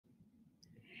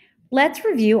Let's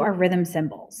review our rhythm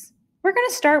symbols. We're going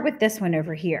to start with this one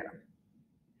over here.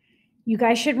 You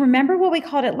guys should remember what we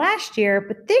called it last year,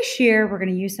 but this year we're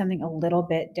going to use something a little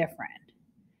bit different.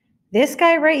 This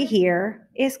guy right here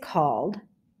is called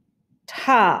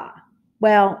ta.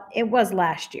 Well, it was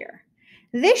last year.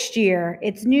 This year,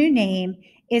 its new name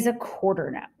is a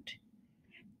quarter note.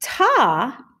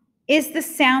 Ta is the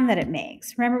sound that it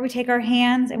makes. Remember, we take our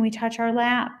hands and we touch our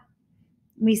lap?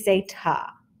 We say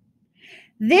ta.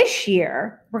 This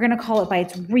year, we're going to call it by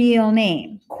its real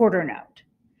name, quarter note.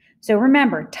 So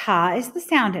remember, ta is the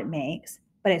sound it makes,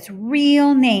 but its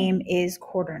real name is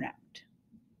quarter note.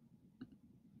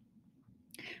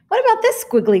 What about this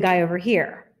squiggly guy over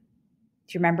here?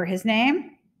 Do you remember his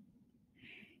name?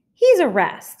 He's a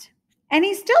rest, and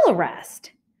he's still a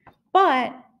rest,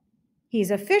 but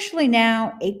he's officially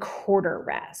now a quarter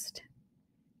rest.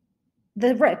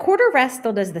 The quarter rest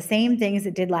still does the same thing as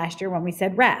it did last year when we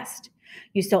said rest.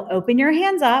 You still open your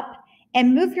hands up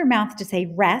and move your mouth to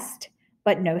say rest,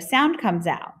 but no sound comes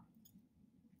out.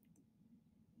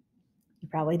 You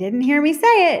probably didn't hear me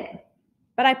say it,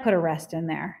 but I put a rest in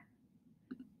there.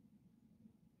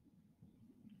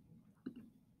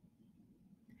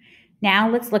 Now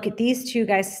let's look at these two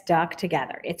guys stuck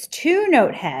together. It's two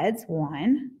note heads,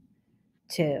 1,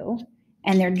 2,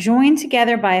 and they're joined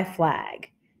together by a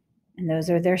flag, and those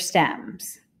are their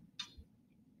stems.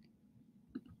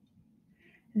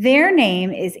 Their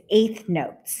name is eighth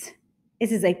notes.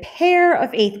 This is a pair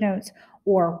of eighth notes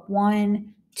or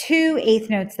 1, 2 eighth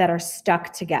notes that are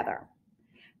stuck together.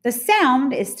 The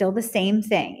sound is still the same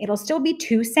thing. It'll still be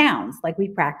 2 sounds like we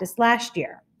practiced last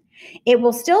year. It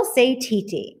will still say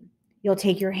TT. You'll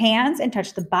take your hands and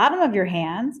touch the bottom of your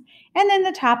hands and then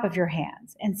the top of your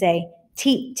hands and say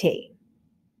TT.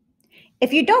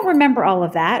 If you don't remember all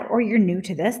of that or you're new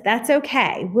to this, that's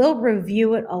okay. We'll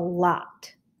review it a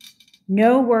lot.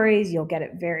 No worries, you'll get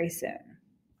it very soon.